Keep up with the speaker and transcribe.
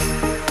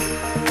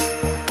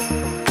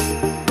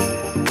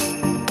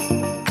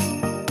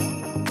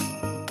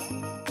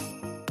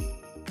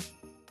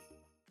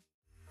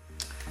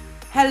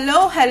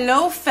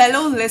Hello,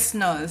 fellow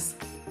listeners,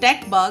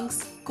 tech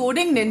bugs,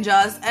 coding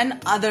ninjas,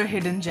 and other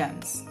hidden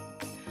gems.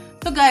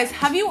 So, guys,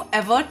 have you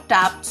ever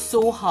tapped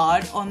so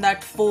hard on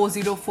that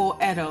 404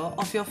 error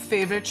of your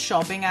favorite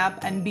shopping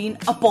app and been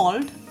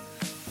appalled?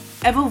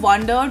 Ever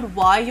wondered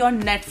why your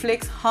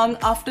Netflix hung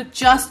after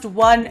just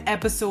one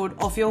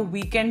episode of your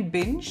weekend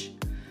binge?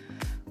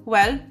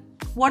 Well,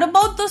 what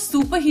about the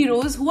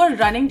superheroes who are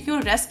running to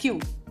your rescue?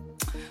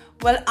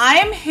 Well, I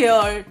am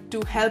here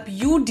to help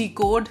you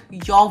decode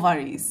your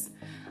worries.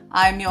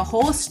 I am your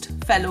host,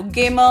 fellow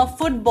gamer,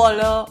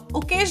 footballer,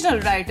 occasional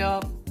writer,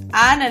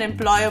 and an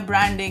employer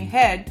branding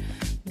head,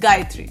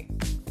 Gayatri.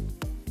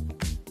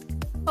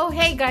 Oh,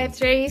 hey,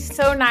 Gayatri.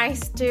 So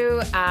nice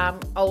to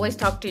always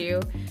talk to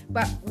you.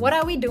 But what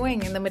are we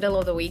doing in the middle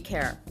of the week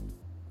here?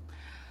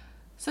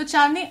 So,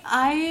 Chandni,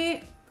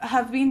 I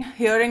have been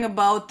hearing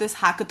about this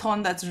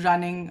hackathon that's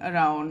running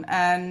around,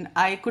 and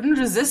I couldn't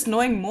resist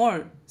knowing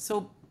more.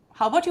 So,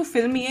 how about you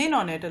fill me in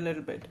on it a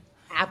little bit?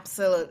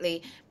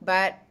 Absolutely.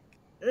 But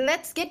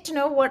let's get to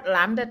know what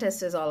Lambda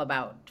test is all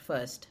about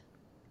first.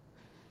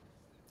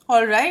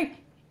 All right,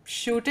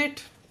 shoot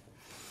it.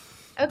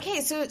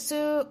 Okay,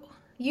 so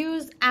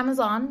use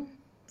Amazon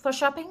for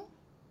shopping?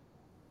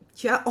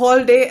 Yeah,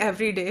 all day,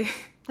 every day.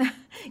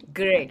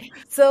 Great.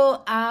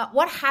 So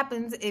what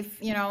happens if,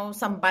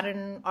 some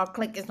button or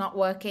click is not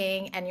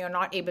working and you're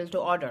not able to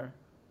order?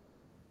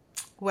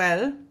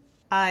 Well,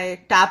 I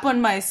tap on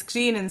my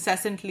screen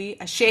incessantly,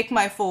 I shake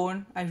my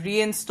phone, I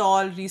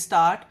reinstall,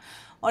 restart,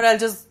 or I'll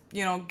just,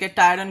 get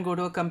tired and go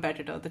to a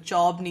competitor. The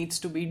job needs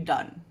to be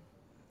done.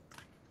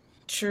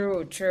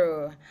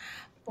 True.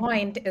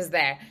 Point is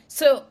there.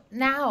 So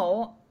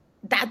now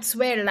that's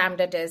where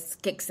Lambda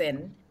test kicks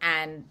in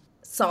and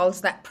solves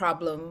that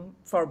problem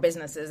for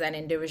businesses and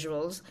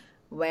individuals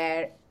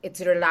where it's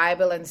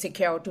reliable and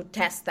secure to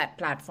test that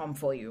platform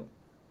for you.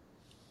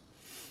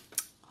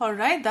 All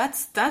right,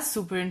 that's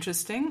super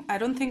interesting. I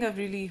don't think I've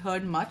really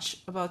heard much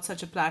about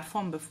such a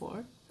platform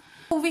before.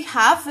 We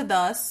have with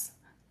us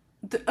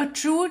a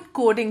true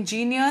coding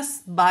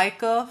genius,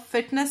 biker,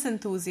 fitness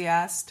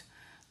enthusiast,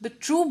 the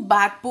true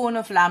backbone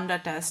of Lambda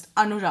test,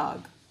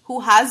 Anurag, who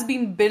has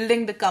been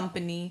building the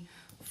company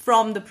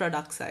from the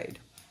product side.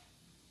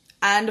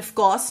 And of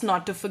course,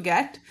 not to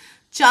forget,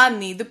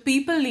 Chandni, the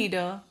people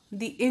leader,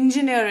 the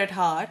engineer at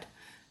heart,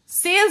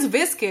 sales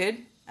whiz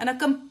kid, and a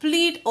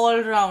complete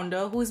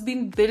all-rounder who's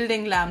been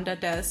building Lambda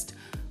test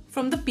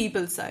from the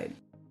people side.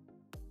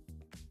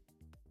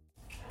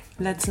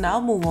 Let's now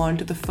move on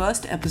to the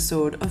first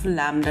episode of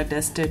Lambda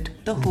Tested,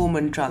 the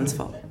Hohmann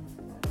transfer.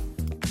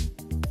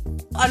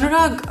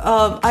 Anurag,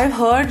 I've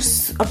heard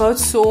about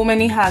so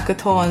many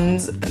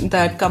hackathons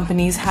that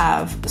companies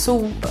have.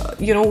 So,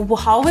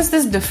 how is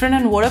this different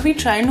and what are we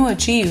trying to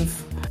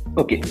achieve?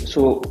 Okay,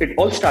 so it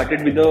all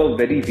started with a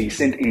very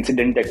recent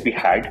incident that we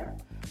had.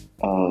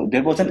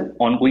 There was an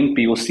ongoing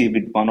POC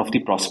with one of the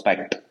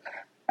prospect,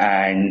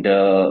 and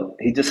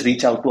he just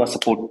reached out to our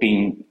support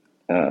team.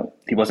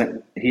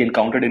 He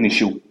encountered an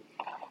issue.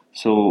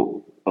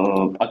 So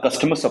our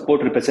customer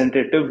support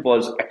representative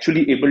was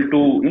actually able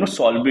to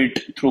solve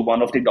it through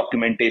one of the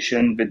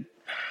documentation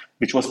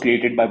which was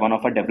created by one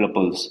of our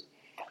developers.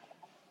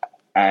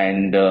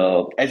 And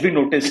as we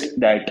noticed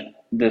that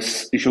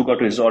this issue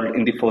got resolved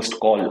in the first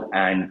call,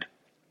 and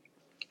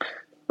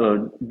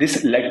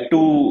this led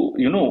to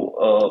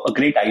a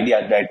great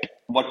idea that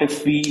what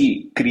if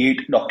we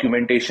create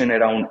documentation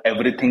around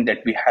everything that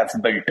we have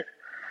built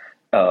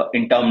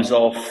in terms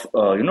of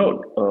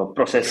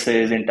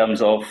processes, in terms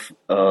of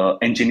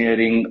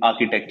engineering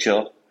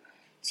architecture.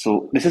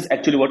 So this is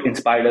actually what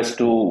inspired us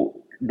to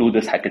do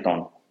this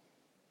hackathon.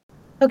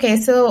 Okay,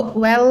 so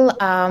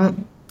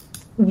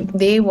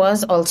there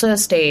was also a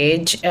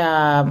stage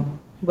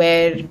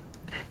where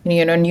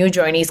new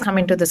joinees come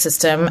into the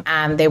system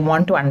and they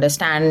want to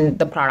understand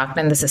the product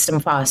and the system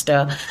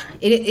faster.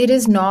 It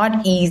is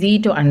not easy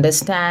to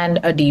understand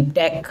a deep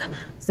tech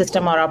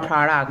system or a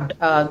product.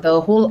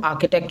 The whole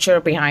architecture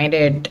behind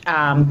it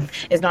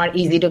is not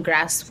easy to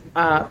grasp,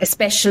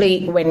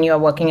 especially when you're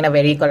working in a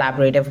very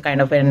collaborative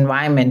kind of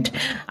environment.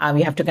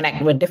 You have to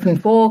connect with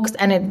different folks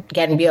and it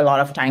can be a lot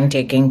of time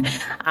taking.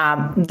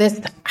 This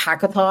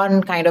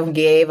hackathon kind of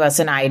gave us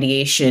an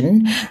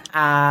ideation.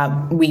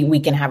 We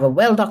can have a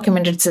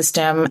well-documented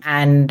system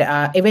and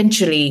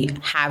eventually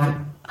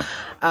have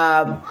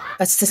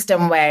a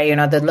system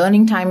where the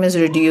learning time is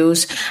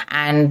reduced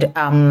and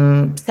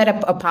set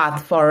up a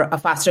path for a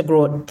faster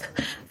growth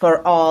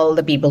for all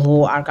the people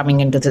who are coming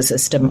into the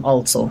system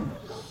also.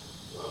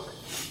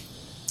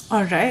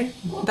 All right,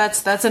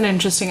 that's an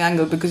interesting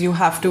angle because you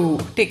have to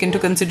take into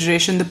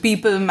consideration the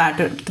people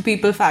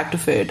fact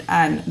of it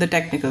and the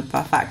technical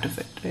fact of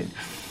it, right?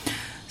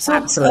 So,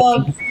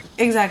 absolutely,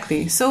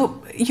 exactly.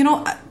 So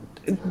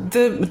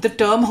the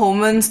term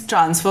Hohmann's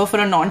transfer for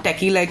a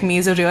non-techie like me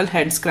is a real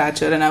head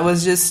scratcher, and I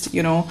was just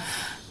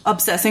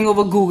obsessing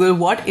over Google,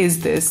 what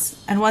is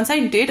this? And once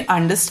I did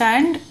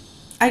understand,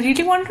 I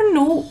really want to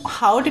know,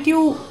 how did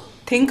you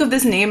think of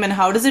this name and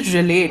how does it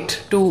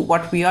relate to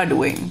what we are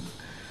doing?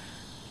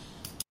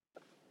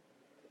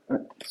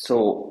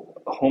 So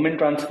Hohmann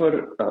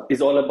transfer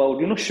is all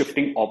about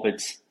shifting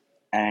orbits,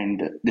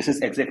 and this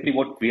is exactly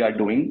what we are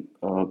doing.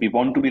 We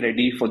want to be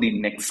ready for the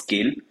next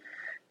scale,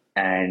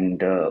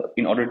 and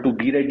in order to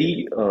be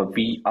ready,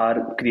 we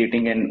are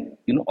creating an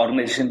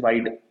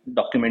organization-wide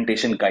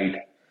documentation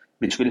guide,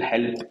 which will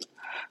help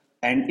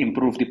and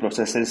improve the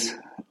processes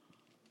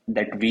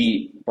that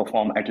we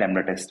perform at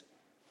Lambda Test.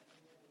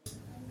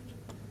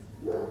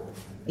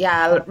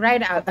 Yeah,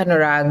 right,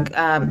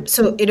 Anurag.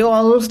 So it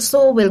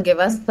also will give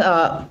us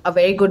a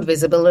very good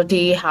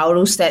visibility how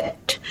to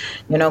set,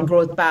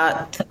 growth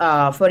path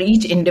for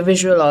each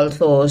individual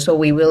also. So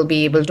we will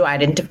be able to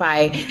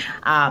identify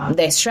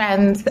their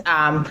strengths,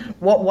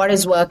 what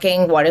is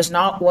working, what is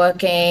not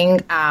working,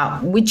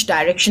 which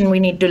direction we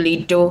need to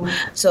lead to.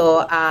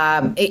 So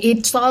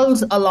it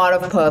solves a lot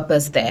of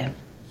purpose there.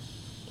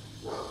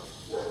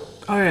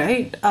 All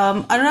right.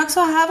 Anurag,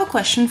 so I have a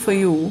question for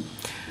you.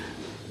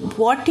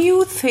 What do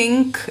you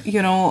think,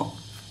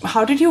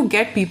 how did you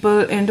get people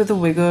into the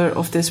vigor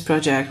of this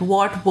project?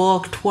 What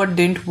worked, what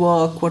didn't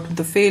work, what were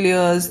the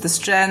failures, the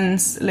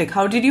strengths? Like,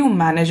 how did you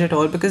manage it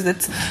all? Because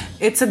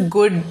it's a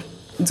good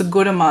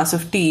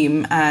massive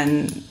team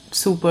and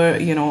super,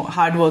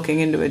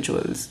 hardworking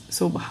individuals.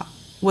 So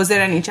was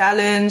there any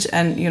challenge,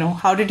 and,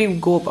 how did you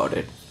go about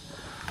it?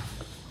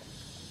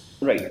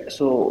 Right.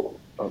 So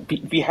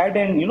we had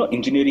an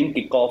engineering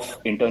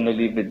kickoff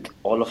internally with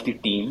all of the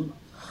team.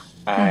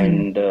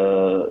 And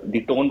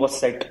the tone was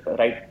set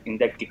right in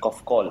that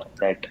kickoff call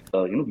that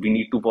we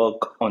need to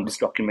work on this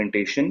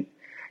documentation.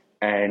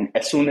 And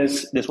as soon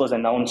as this was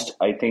announced,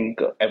 I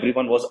think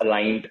everyone was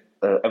aligned.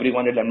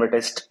 Everyone at Lambda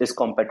Test is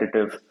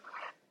competitive,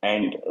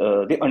 and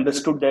they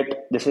understood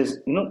that this is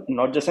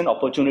not just an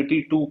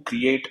opportunity to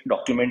create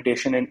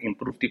documentation and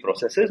improve the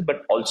processes,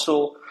 but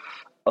also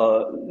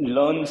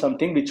learn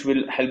something which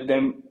will help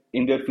them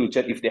in their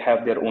future if they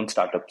have their own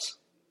startups.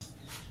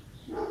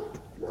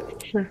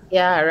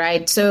 Yeah,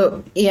 right.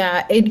 So,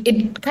 yeah,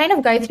 it kind of,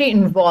 Gayatri,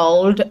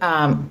 involved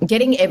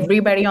getting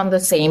everybody on the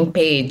same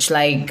page.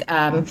 Like,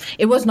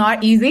 it was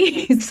not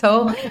easy.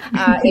 So,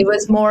 it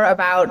was more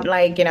about,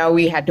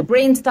 we had to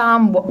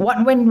brainstorm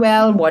what went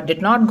well, what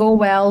did not go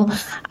well.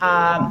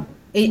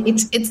 It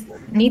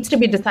needs to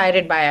be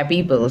decided by our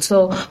people.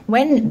 So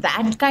when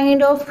that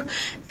kind of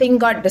thing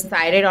got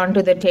decided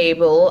onto the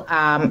table,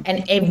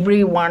 and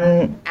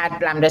everyone at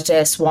Lambda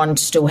Test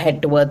wants to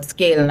head towards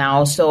scale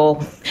now.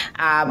 So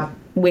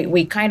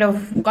we kind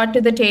of got to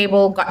the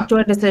table, got to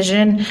a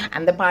decision,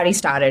 and the party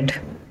started,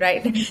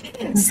 right?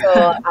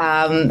 So,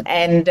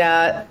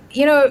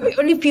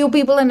 only few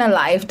people in a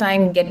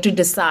lifetime get to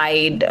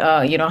decide,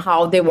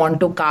 how they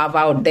want to carve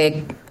out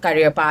their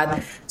career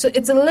path. So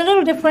it's a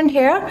little different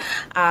here,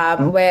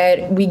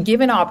 where we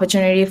give an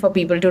opportunity for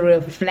people to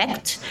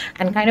reflect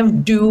and kind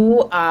of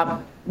do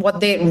what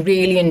they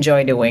really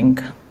enjoy doing.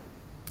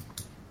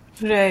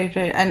 Right.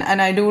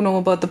 And I do know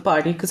about the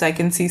party because I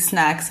can see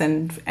snacks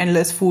and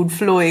endless food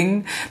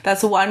flowing.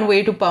 That's one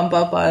way to pump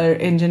up our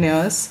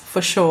engineers,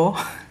 for sure.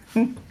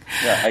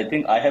 Yeah, I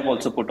think I have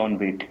also put on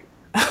weight.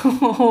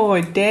 Oh,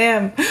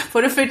 damn.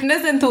 For a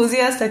fitness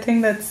enthusiast, I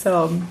think that's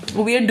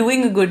we are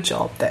doing a good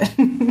job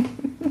then.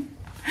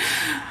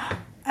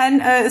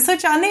 And so,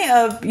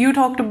 Chandni, you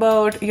talked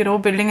about,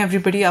 building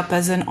everybody up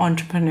as an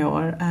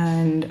entrepreneur,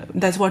 and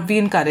that's what we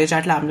encourage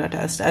at Lambda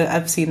Test.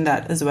 I've seen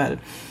that as well.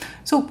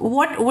 So,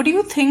 what do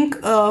you think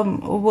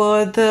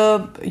were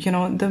the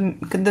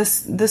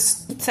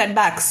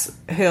setbacks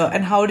here,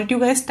 and how did you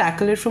guys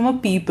tackle it from a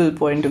people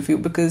point of view?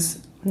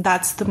 Because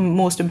that's the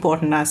most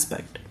important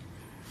aspect.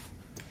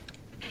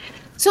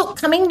 So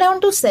coming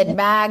down to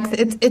setbacks,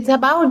 it's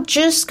about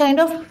just kind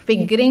of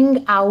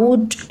figuring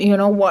out,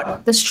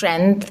 what the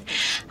strength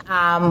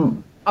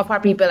of our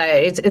people are.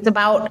 It's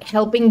about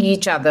helping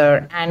each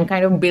other and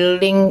kind of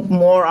building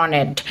more on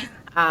it.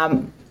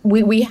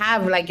 We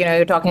have,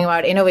 you're talking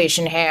about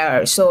innovation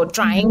here. So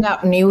trying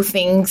out new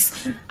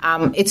things,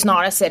 it's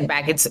not a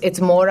setback.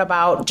 It's more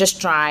about just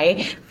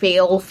try,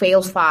 fail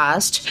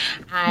fast.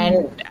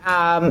 And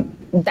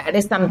that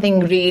is something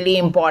really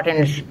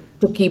important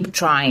to keep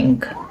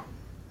trying.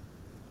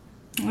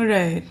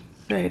 Right.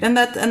 And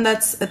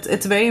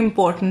it's very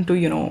important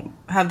to,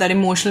 have that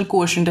emotional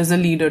quotient as a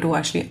leader to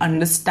actually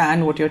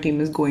understand what your team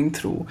is going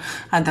through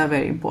at that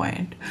very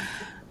point.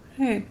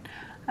 Right.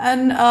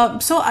 And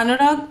so,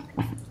 Anurag,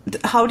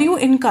 how do you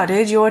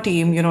encourage your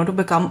team, to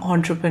become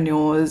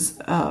entrepreneurs,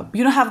 have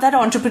that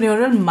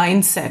entrepreneurial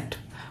mindset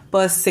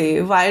per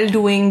se while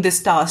doing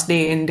this task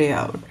day in, day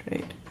out,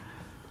 right?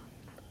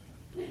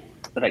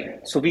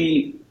 Right. So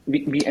we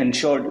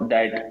ensured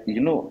that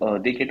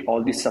they get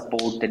all the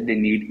support that they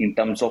need in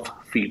terms of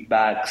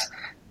feedbacks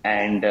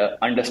and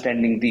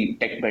understanding the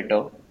tech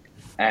better.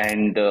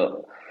 And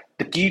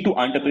the key to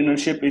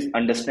entrepreneurship is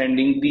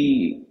understanding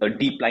the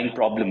deep lying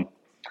problem,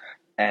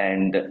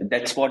 and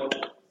that's what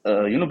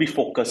we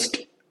focused,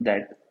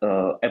 that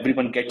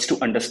everyone gets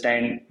to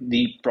understand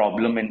the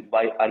problem and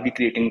why are we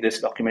creating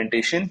this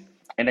documentation.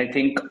 And I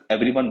think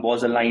everyone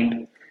was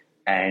aligned.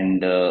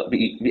 And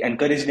we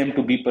encourage them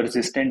to be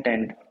persistent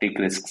and take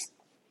risks.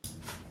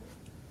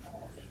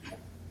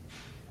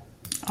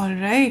 All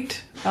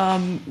right.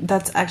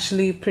 That's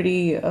actually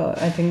pretty,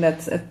 I think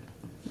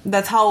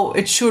that's how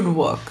it should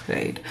work,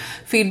 right?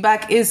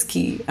 Feedback is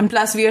key. And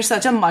plus, we are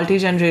such a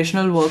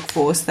multi-generational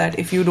workforce that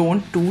if you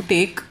don't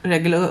take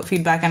regular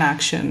feedback and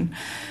action,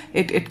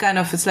 it kind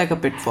of is like a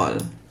pitfall.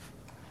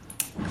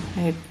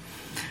 Right.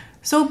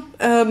 So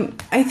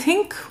I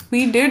think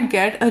we did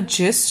get a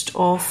gist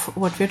of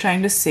what we're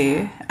trying to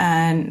say,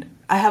 and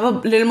I have a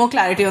little more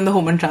clarity on the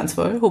Hohmann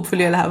transfer.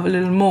 Hopefully I'll have a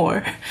little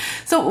more.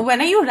 So when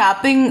are you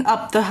wrapping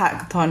up the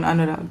hackathon,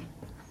 Anurag?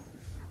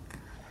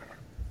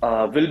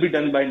 Will be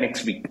done by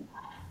next week.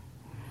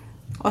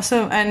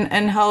 Awesome.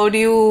 And how do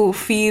you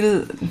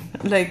feel,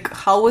 like,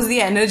 how was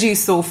the energy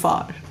so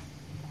far?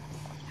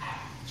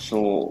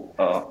 So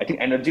I think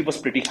energy was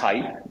pretty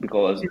high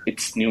because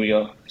it's New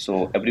Year.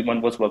 So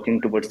everyone was working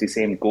towards the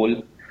same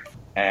goal.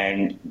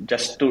 And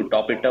just to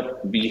top it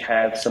up, we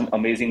have some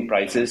amazing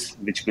prizes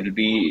which will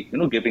be,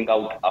 giving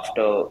out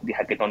after the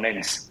hackathon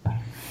ends.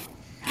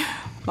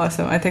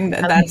 Awesome. I think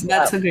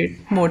that's a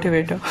great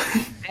motivator.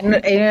 And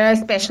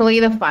especially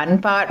the fun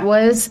part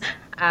was,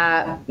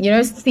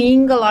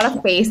 seeing a lot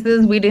of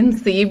faces we didn't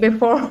see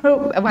before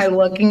while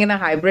working in a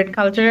hybrid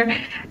culture.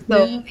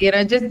 So,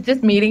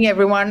 just meeting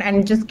everyone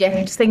and just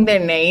guessing their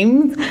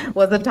names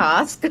was a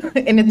task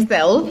in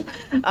itself.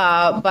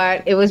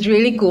 But it was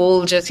really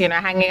cool just,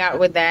 hanging out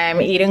with them,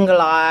 eating a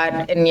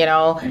lot, and,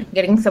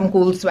 getting some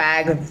cool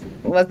swag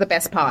was the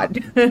best part.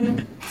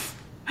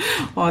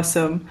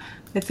 Awesome.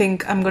 I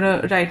think I'm going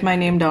to write my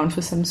name down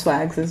for some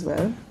swags as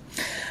well.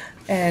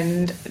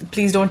 And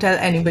please don't tell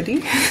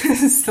anybody.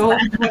 So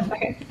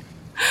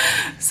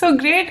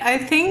great. I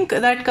think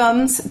that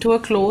comes to a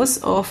close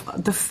of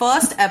the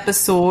first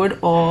episode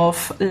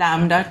of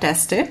Lambda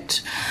Test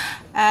It.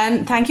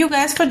 And thank you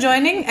guys for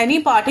joining.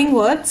 Any parting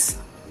words?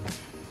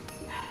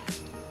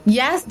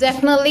 Yes,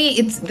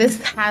 definitely.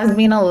 This has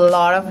been a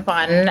lot of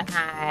fun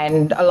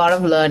and a lot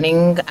of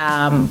learning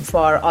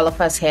for all of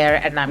us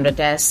here at Lambda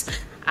Test.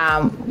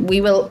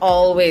 We will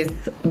always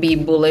be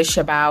bullish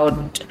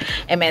about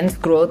immense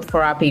growth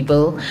for our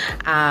people.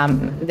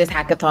 This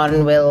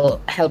hackathon will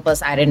help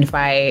us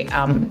identify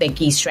their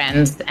key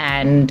strengths,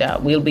 and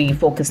we'll be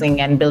focusing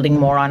and building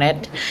more on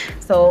it.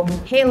 So,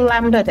 hey,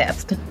 Lambda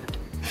Test.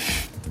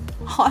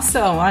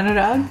 Awesome,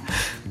 Anurag.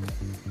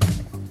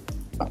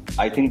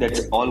 I think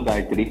that's all,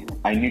 Gayatri.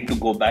 I need to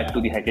go back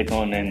to the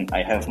hackathon and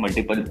I have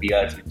multiple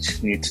PRs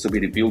which needs to be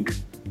reviewed.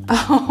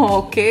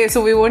 Oh, okay,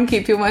 so we won't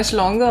keep you much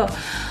longer.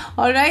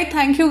 All right,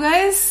 thank you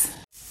guys.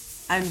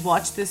 And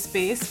watch this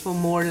space for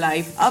more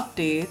live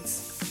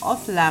updates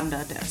of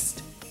Lambda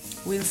Test.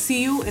 We'll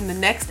see you in the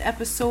next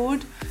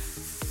episode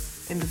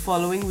in the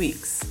following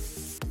weeks.